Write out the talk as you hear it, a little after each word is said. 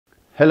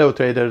Hello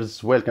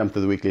traders, welcome to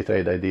the weekly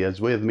trade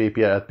ideas with me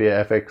Pierre at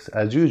PFX.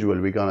 As usual,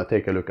 we're gonna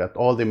take a look at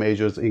all the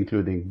majors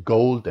including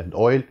gold and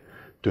oil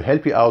to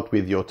help you out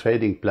with your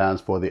trading plans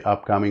for the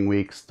upcoming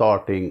week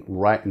starting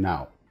right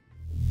now.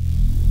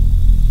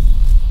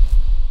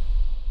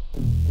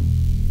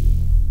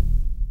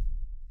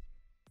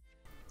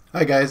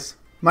 Hi guys,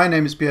 my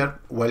name is Pierre.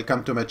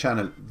 Welcome to my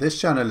channel. This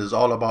channel is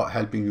all about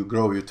helping you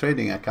grow your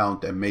trading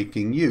account and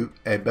making you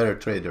a better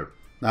trader.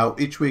 Now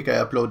each week I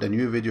upload a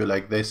new video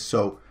like this,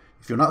 so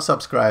if you're not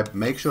subscribed,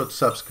 make sure to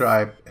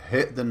subscribe,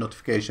 hit the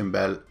notification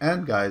bell,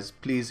 and guys,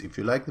 please, if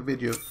you like the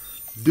video,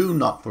 do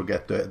not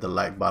forget to hit the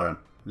like button.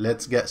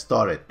 Let's get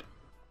started.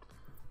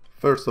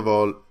 First of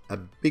all, a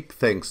big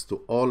thanks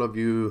to all of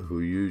you who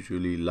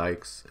usually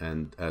likes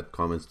and add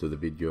comments to the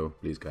video.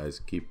 Please guys,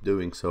 keep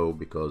doing so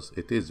because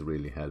it is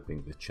really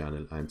helping the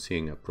channel. I'm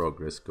seeing a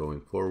progress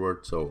going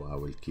forward, so I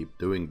will keep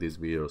doing these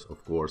videos,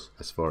 of course,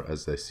 as far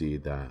as I see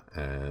that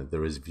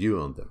there is view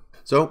on them.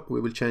 So we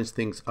will change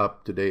things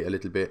up today a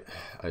little bit.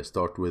 I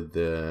start with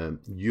the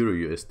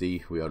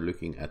EURUSD. We are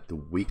looking at the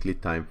weekly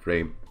time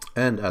frame,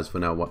 and as for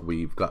now, what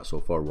we've got so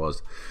far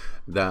was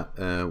that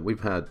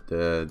we've had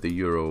the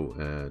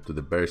euro to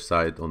the bearish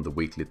side on the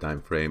weekly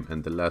time frame,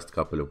 and the last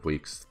couple of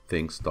weeks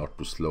things start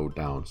to slow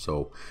down.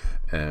 So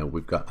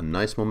we've got a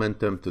nice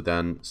momentum to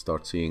then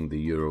start seeing the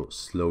euro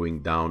slowing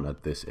down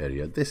at this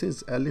area. This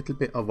is a little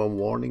bit of a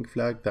warning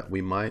flag that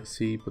we might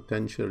see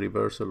potential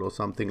reversal or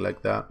something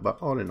like that, but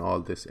all in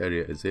all, this area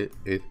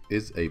it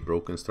is a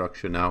broken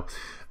structure now,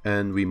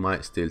 and we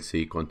might still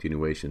see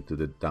continuation to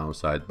the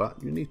downside,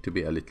 but you need to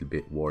be a little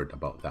bit worried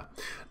about that.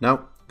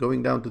 Now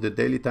going down to the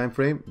daily time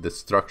frame, the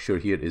structure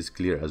here is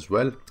clear as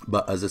well,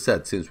 but as I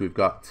said, since we've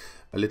got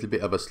a little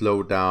bit of a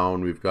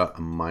slowdown, we've got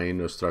a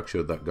minor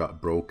structure that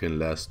got broken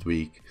last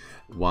week,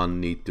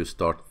 one need to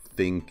start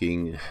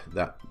thinking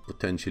that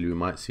potentially we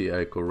might see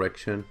a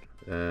correction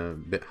a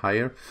bit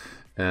higher.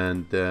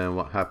 And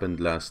what happened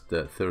last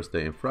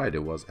Thursday and Friday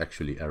was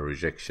actually a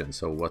rejection.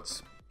 So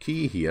what's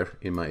key here,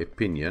 in my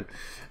opinion,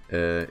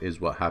 is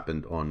what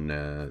happened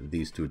on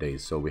these 2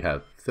 days. So we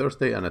had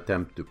Thursday an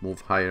attempt to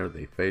move higher,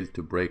 they failed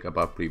to break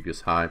above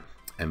previous high,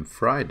 and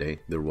Friday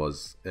there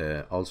was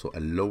also a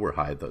lower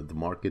high that the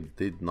market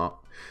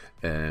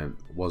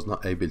was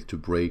not able to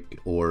break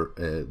or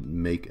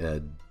make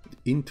a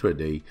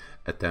intraday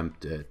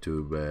attempt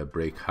to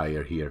break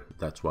higher here.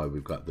 That's why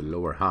we've got the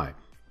lower high.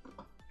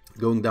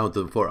 Going down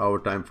to the 4-hour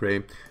time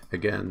frame,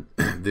 again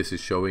this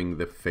is showing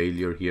the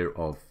failure here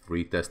of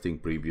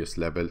retesting previous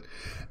level,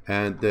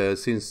 and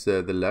since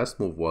the last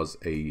move was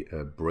a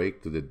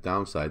break to the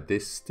downside,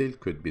 this still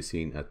could be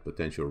seen at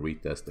potential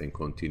retest and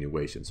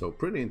continuation. So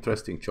pretty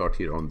interesting chart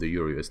here on the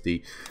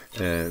EURUSD.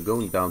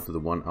 Going down to the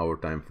 1-hour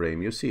time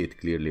frame, you see it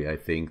clearly. I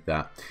think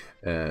that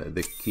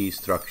the key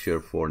structure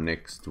for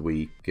next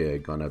week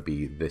gonna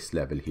be this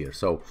level here.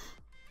 So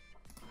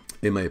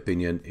in my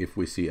opinion, if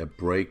we see a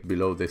break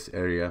below this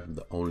area,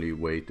 the only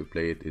way to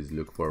play it is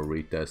look for a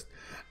retest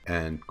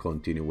and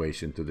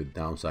continuation to the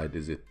downside.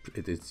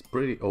 It's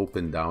pretty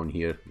open down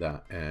here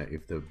that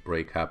if the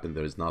break happened,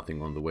 there is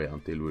nothing on the way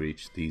until we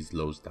reach these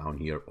lows down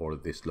here or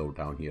this low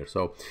down here.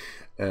 So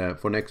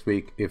for next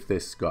week, if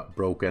this got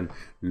broken,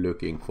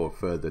 looking for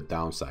further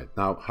downside.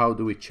 Now, how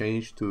do we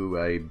change to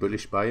a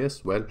bullish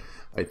bias? Well,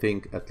 I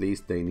think at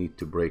least they need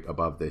to break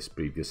above this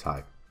previous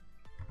high.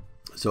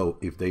 So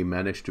if they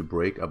manage to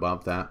break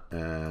above that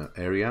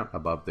area,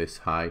 above this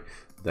high,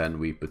 then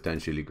we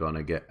potentially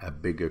gonna get a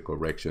bigger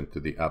correction to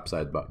the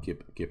upside. But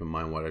keep in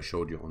mind what I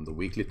showed you on the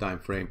weekly time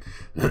frame.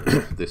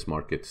 This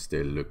market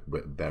still look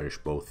bearish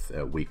both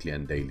weekly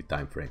and daily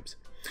time frames.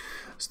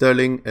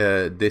 Sterling,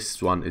 this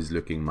one is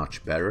looking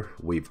much better.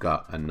 We've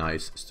got a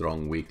nice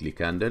strong weekly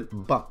candle,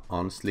 but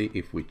honestly,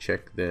 if we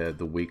check the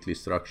weekly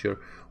structure,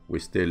 we're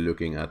still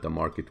looking at a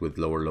market with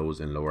lower lows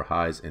and lower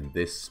highs, and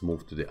this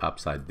move to the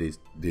upside, this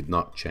did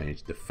not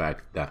change the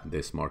fact that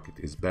this market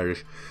is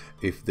bearish.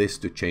 If this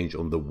to change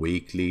on the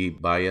weekly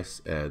bias,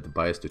 the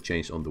bias to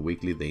change on the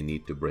weekly, they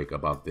need to break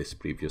above this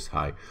previous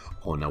high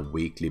on a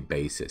weekly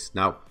basis.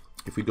 Now,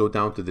 if we go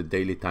down to the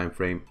daily time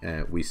frame,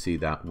 we see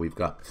that we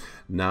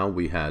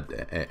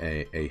had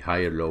a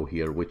higher low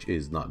here, which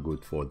is not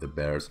good for the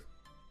bears.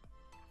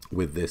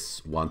 With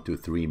this 1, 2,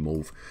 3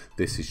 move,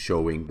 this is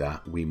showing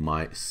that we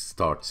might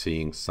start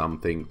seeing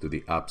something to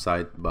the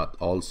upside. But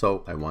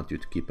also I want you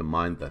to keep in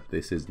mind that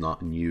this is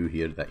not new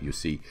here, that you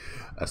see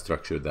a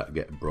structure that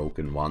get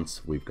broken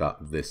once. We've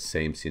got this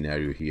same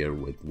scenario here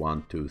with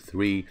 1, 2,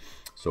 3.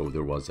 So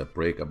there was a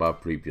break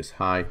above previous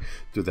high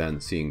to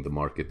then seeing the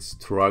market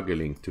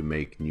struggling to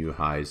make new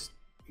highs,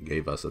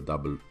 gave us a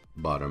double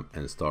bottom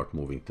and start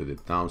moving to the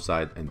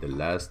downside. And the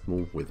last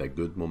move with a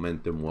good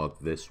momentum was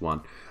this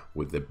one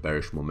with the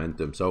bearish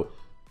momentum. So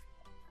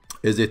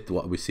Is it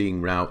what we're seeing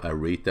now, a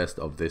retest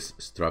of this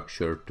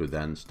structure to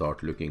then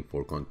start looking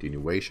for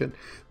continuation?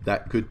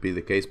 That could be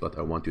the case, but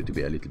I want you to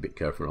be a little bit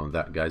careful on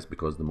that, guys,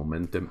 because the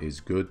momentum is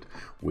good.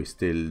 We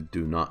still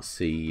do not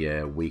see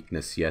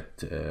weakness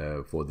yet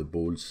for the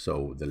bulls.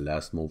 So the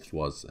last moves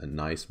was a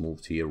nice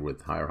move here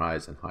with higher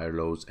highs and higher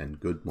lows and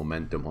good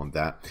momentum on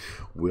that.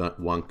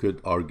 One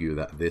could argue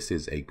that this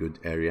is a good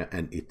area,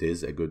 and it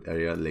is a good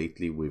area.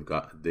 Lately we've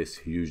got this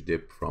huge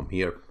dip from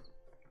here.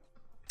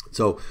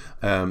 So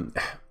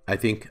I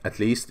think at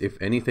least, if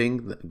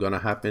anything gonna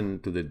happen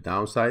to the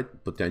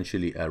downside,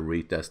 potentially a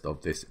retest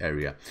of this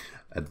area,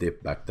 a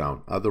dip back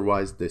down.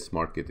 Otherwise, this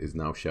market is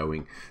now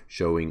showing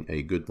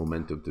a good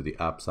momentum to the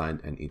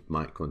upside, and it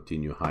might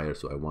continue higher.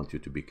 So I want you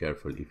to be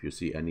careful. If you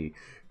see any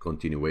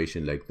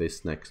continuation like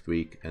this next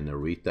week and a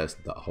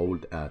retest that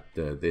hold at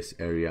this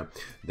area,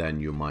 then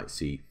you might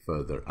see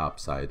further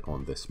upside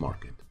on this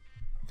market.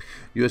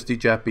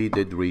 USDJPY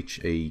did reach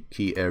a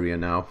key area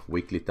now.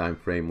 Weekly time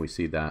frame, we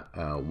see that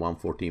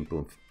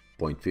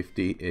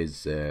 114.50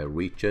 is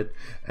reached,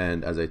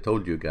 and as I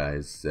told you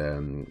guys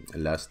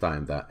last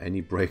time, that any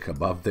break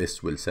above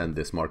this will send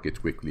this market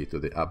quickly to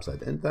the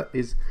upside, and that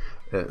is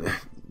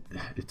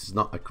it's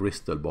not a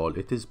crystal ball.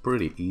 It is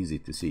pretty easy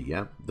to see.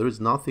 Yeah, there is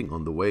nothing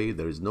on the way.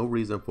 There is no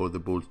reason for the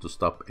bulls to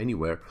stop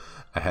anywhere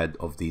ahead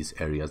of these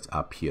areas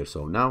up here.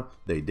 So now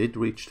they did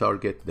reach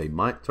target. They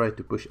might try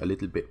to push a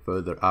little bit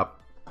further up.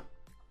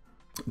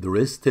 There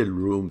is still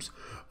room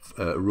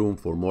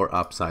for more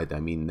upside. I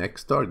mean,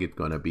 next target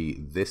gonna be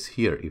this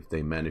here if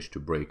they manage to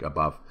break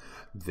above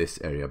this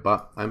area,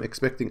 but I'm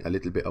expecting a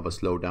little bit of a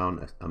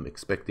slowdown. I'm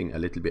expecting a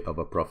little bit of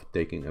a profit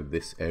taking of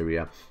this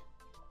area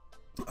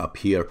up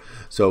here.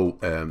 So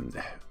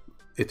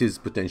it is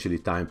potentially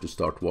time to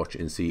start watch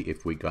and see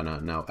if we're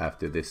gonna now,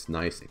 after this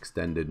nice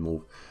extended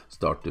move,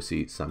 start to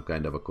see some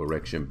kind of a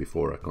correction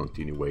before a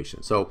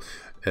continuation. So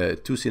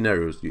two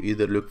scenarios: you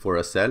either look for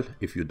a sell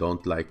if you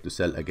don't like to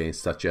sell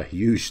against such a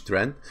huge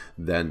trend,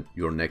 then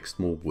your next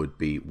move would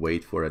be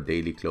wait for a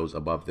daily close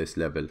above this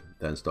level,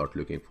 then start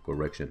looking for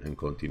correction and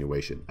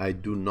continuation. I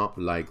do not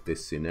like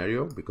this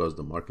scenario because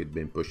the market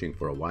been pushing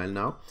for a while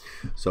now,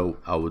 so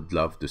I would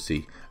love to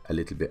see a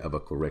little bit of a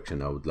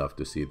correction. I would love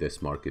to see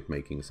this market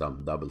making some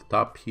double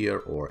top here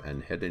or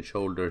an head and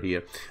shoulder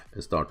here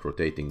and start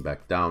rotating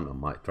back down. I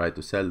might try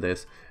to sell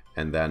this,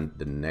 and then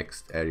the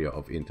next area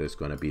of interest is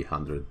going to be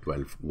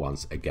 112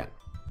 once again.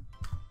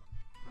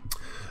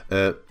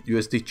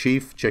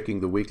 USDCHF,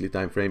 checking the weekly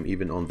time frame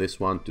even on this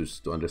one to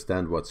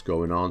understand what's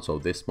going on. So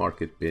this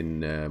market been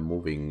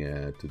moving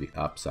to the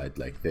upside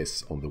like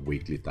this on the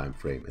weekly time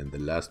frame, and the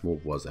last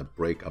move was a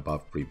break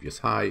above previous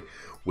high,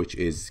 which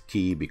is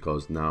key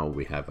because now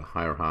we have a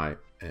higher high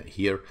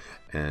here,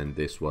 and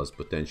this was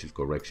potential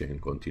correction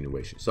and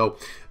continuation. So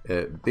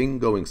been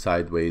going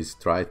sideways,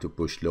 try to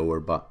push lower,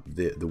 but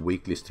the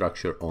weekly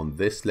structure on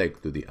this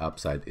leg to the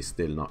upside is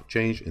still not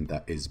changed, and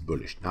that is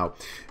bullish. Now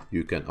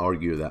you can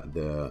argue that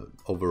the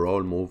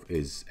overall move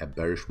is a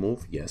bearish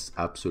move. Yes,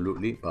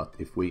 absolutely, but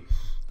if we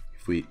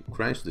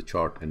crunch the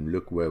chart and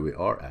look where we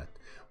are at,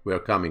 we are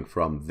coming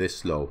from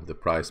this low. The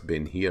price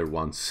been here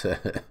once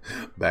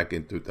back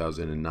in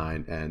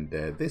 2009, and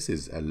this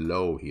is a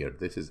low here.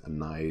 This is a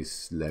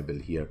nice level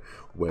here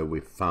where we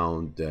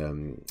found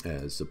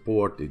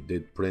support. It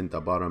did print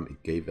a bottom,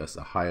 it gave us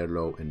a higher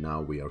low, and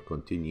now we are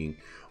continuing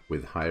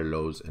with higher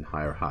lows and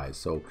higher highs.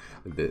 So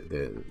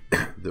the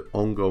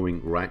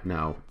ongoing right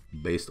now,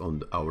 based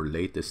on our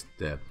latest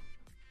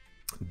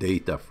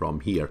data from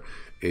here,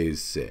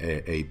 is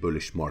a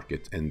bullish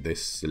market, and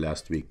this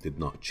last week did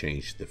not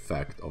change the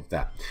fact of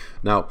that.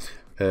 Now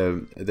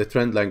the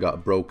trend line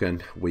got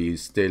broken. We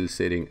still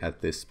sitting at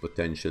this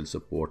potential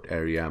support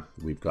area.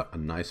 We've got a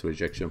nice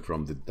rejection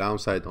from the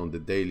downside on the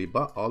daily,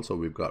 but also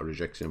we've got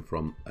rejection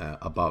from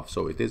above.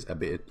 So it is a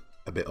bit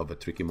of a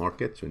tricky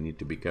market, so we need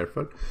to be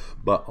careful.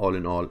 But all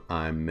in all,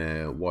 I'm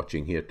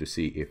watching here to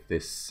see if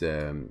this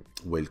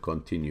will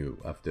continue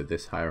after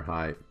this higher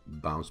high,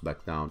 bounce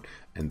back down,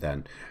 and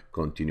then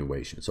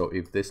continuation. So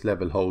if this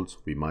level holds,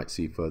 we might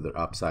see further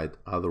upside.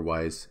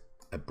 Otherwise,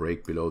 a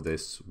break below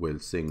this will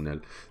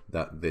signal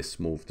that this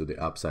move to the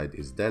upside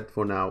is dead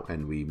for now,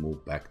 and we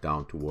move back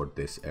down toward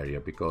this area,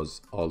 because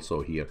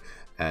also here,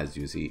 as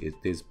you see, it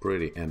is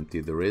pretty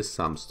empty. There is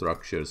some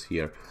structures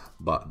here,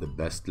 but the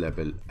best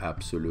level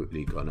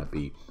absolutely gonna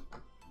be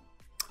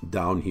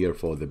down here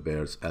for the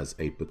bears as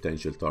a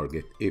potential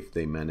target if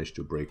they manage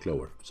to break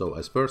lower. So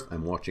as first,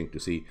 I'm watching to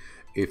see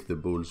if the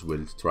bulls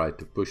will try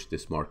to push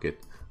this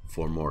market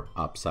for more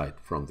upside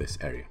from this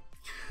area.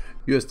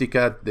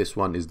 USDCAD, this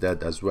one is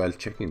dead as well.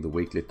 Checking the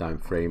weekly time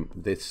frame,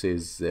 this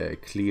is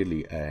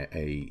clearly a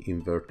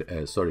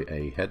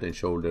head and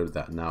shoulder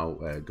that now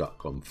got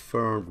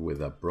confirmed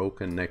with a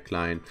broken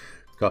neckline.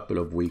 Couple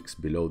of weeks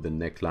below the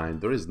neckline.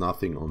 There is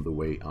nothing on the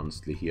way,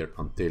 honestly, here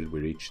until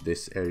we reach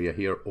this area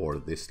here or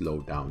this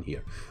low down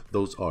here.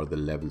 Those are the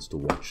levels to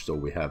watch. So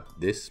we have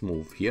this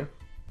move here,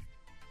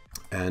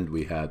 and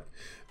we had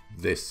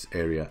this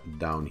area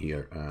down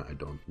here. I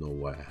don't know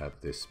why I have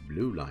this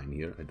blue line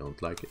here. I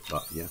don't like it,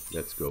 but yeah,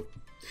 let's go.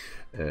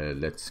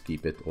 Let's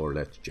keep it, or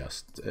let's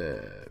just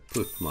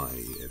put my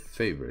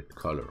favorite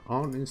color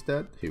on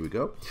instead. Here we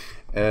go.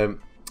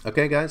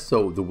 Okay guys,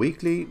 so the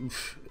weekly,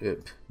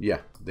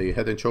 yeah, the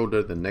head and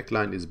shoulder, the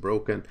neckline is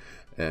broken.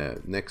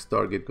 Next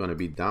target gonna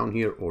be down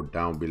here or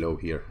down below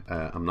here.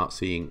 I'm not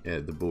seeing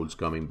the bulls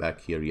coming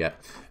back here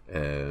yet,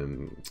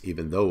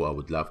 even though I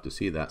would love to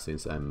see that,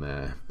 since I'm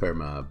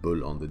perma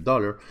bull on the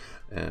dollar.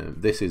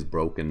 This is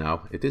broken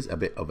now. It is a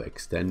bit of an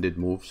extended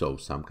move, so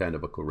some kind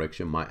of a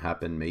correction might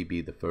happen.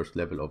 Maybe the first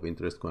level of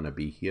interest gonna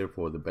be here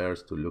for the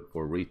bears to look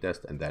for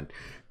retest, and then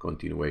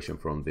continuation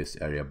from this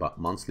area. But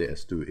monthly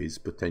S2 is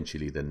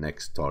potentially the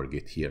next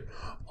target here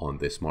on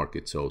this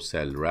market, so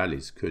sell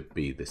rallies could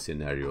be the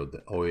scenario.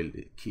 The oil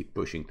keep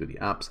pushing to the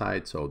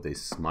upside, so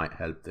this might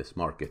help this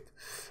market.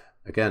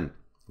 Again,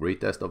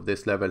 retest of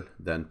this level,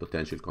 then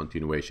potential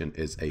continuation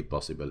is a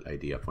possible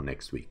idea for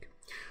next week.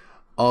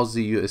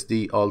 Aussie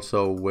USD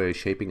also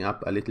shaping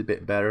up a little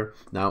bit better.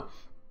 Now,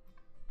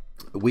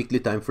 weekly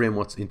time frame,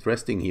 what's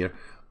interesting here,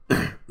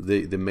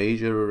 the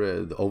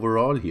major, the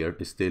overall here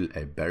is still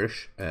a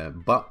bearish,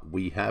 but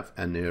we have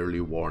an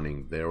early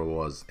warning. There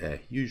was a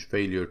huge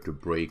failure to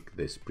break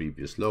this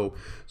previous low,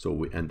 so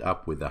we end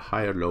up with a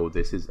higher low.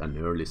 This is an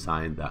early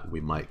sign that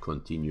we might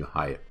continue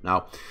higher.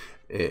 Now,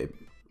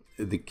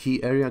 the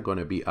key area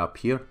gonna be up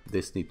here.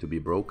 This need to be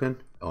broken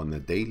on a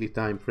daily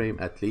time frame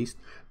at least,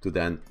 to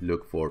then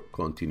look for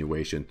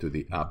continuation to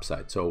the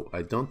upside. So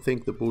I don't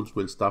think the bulls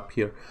will stop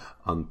here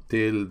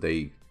until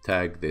they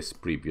tag this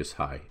previous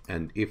high,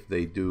 and if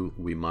they do,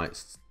 we might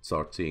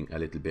start seeing a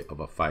little bit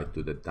of a fight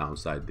to the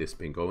downside. This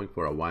been going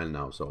for a while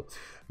now, so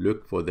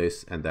look for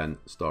this and then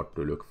start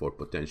to look for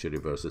potential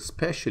reversals,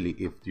 especially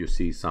if you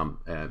see some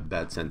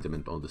bad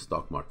sentiment on the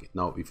stock market.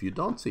 Now, if you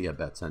don't see a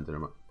bad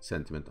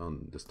sentiment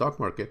on the stock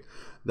market,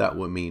 that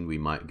will mean we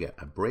might get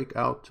a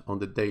breakout on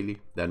the daily,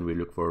 then we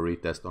look for a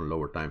retest on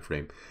lower time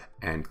frame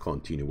and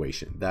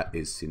continuation. That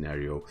is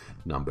scenario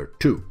number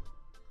 2.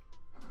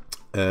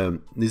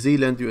 New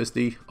Zealand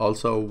USD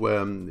also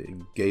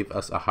gave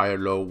us a higher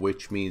low,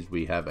 which means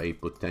we have a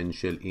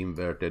potential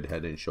inverted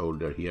head and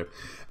shoulder here.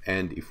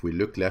 And if we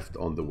look left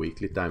on the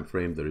weekly time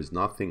frame, there is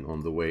nothing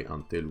on the way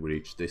until we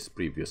reach this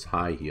previous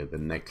high here, the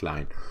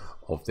neckline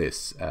of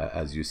this.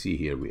 As you see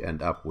here, we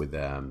end up with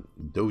a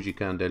doji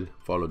candle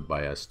followed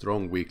by a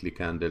strong weekly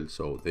candle.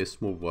 So this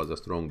move was a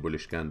strong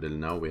bullish candle.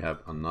 Now we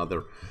have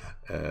another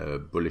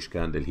bullish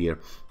candle here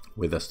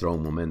with a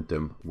strong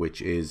momentum,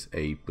 which is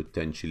a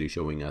potentially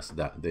showing us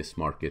that this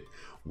market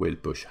will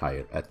push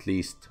higher, at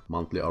least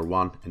monthly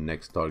R1, and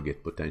next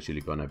target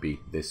potentially gonna be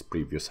this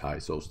previous high.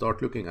 So start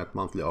looking at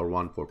monthly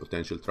R1 for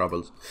potential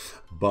troubles,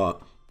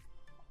 but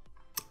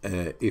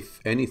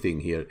if anything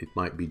here, it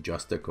might be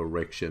just a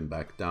correction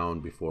back down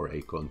before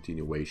a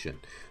continuation.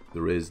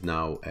 There is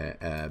now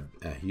a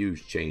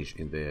huge change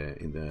in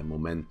the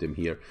momentum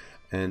here,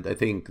 and I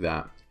think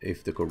that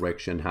if the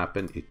correction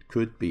happened, it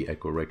could be a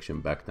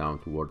correction back down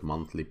toward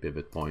monthly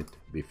pivot point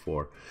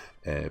before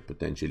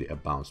potentially a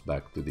bounce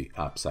back to the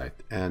upside.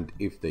 And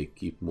if they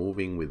keep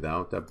moving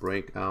without a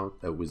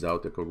breakout,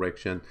 without a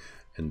correction,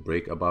 and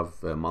break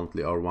above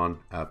monthly R1,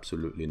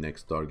 absolutely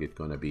next target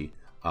gonna be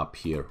up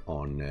here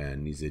on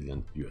New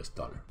Zealand US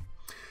dollar.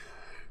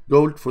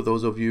 Gold, for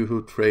those of you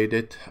who trade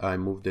it, I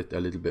moved it a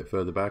little bit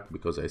further back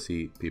because I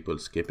see people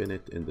skipping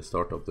it in the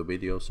start of the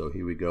video. So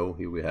here we go.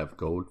 Here we have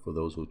gold for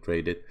those who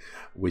trade it.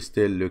 We're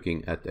still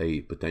looking at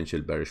a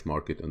potential bearish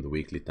market on the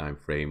weekly time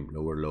frame.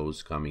 Lower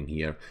lows coming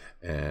here,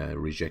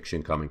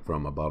 rejection coming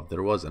from above.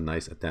 There was a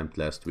nice attempt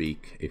last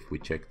week. If we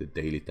check the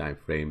daily time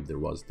frame, there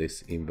was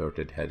this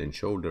inverted head and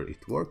shoulder.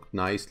 It worked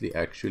nicely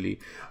actually.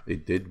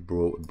 It did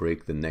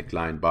break the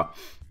neckline, but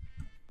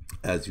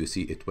as you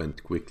see, it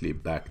went quickly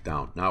back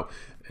down. Now,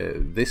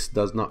 this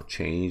does not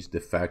change the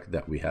fact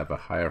that we have a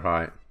higher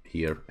high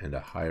here and a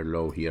higher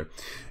low here.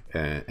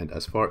 And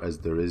as far as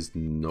there is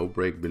no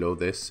break below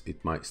this,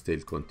 it might still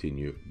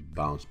continue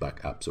bounce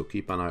back up. So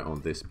keep an eye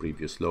on this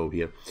previous low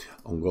here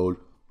on gold.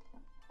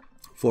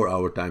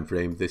 4-hour time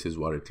frame, this is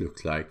what it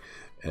looks like.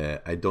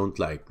 I don't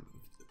like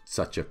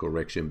such a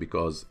correction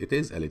because it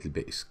is a little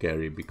bit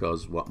scary,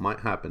 because what might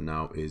happen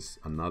now is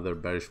another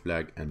bearish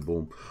flag and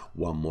boom,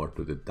 one more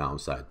to the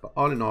downside. But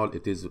all in all,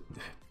 it is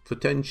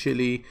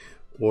potentially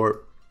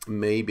or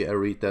maybe a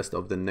retest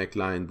of the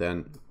neckline,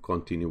 then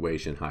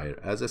continuation higher.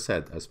 As I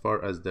said, as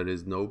far as there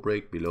is no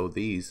break below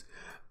these,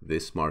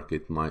 this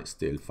market might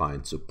still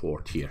find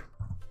support here.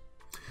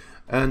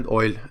 And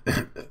oil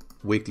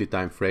weekly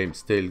time frame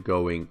still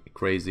going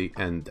crazy,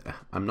 and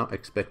I'm not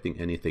expecting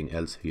anything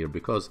else here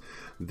because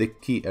the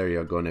key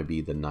area gonna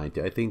be the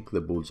 90. I think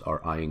the bulls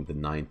are eyeing the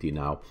 90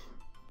 now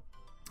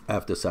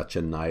after such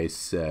a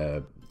nice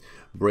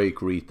break,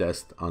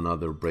 retest,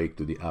 another break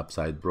to the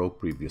upside, broke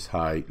previous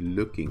high,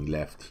 looking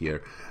left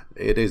here.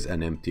 It is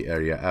an empty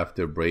area.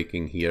 After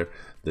breaking here,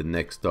 the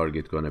next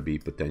target gonna be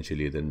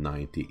potentially the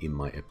 90 in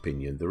my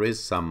opinion. There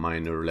is some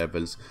minor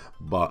levels,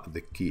 but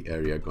the key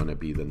area gonna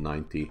be the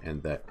 90,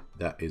 and that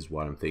is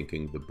what I'm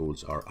thinking the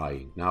bulls are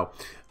eyeing. Now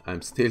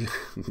I'm still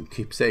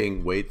keep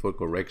saying wait for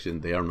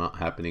correction, they are not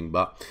happening,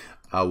 but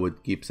I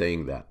would keep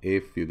saying that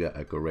if you get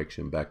a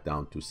correction back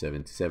down to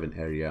 77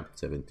 area,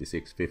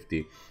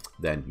 76.50,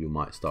 then you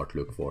might start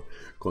look for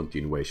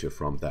continuation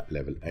from that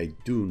level. I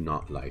do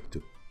not like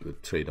to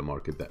trade a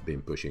market that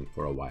been pushing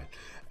for a while.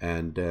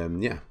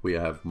 And yeah, we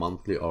have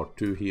monthly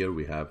R2 here.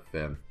 We have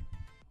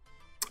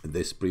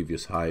this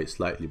previous high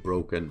slightly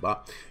broken,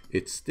 but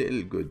it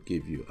still could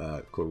give you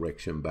a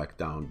correction back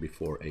down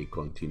before a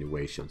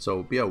continuation,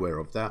 so be aware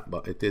of that.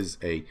 But it is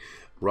a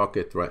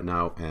rocket right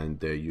now,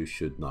 and you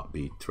should not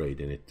be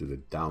trading it to the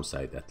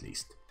downside at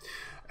least.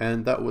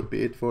 And that would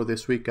be it for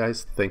this week,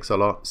 guys. Thanks a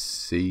lot.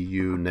 See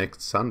you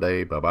next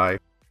Sunday. Bye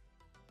bye.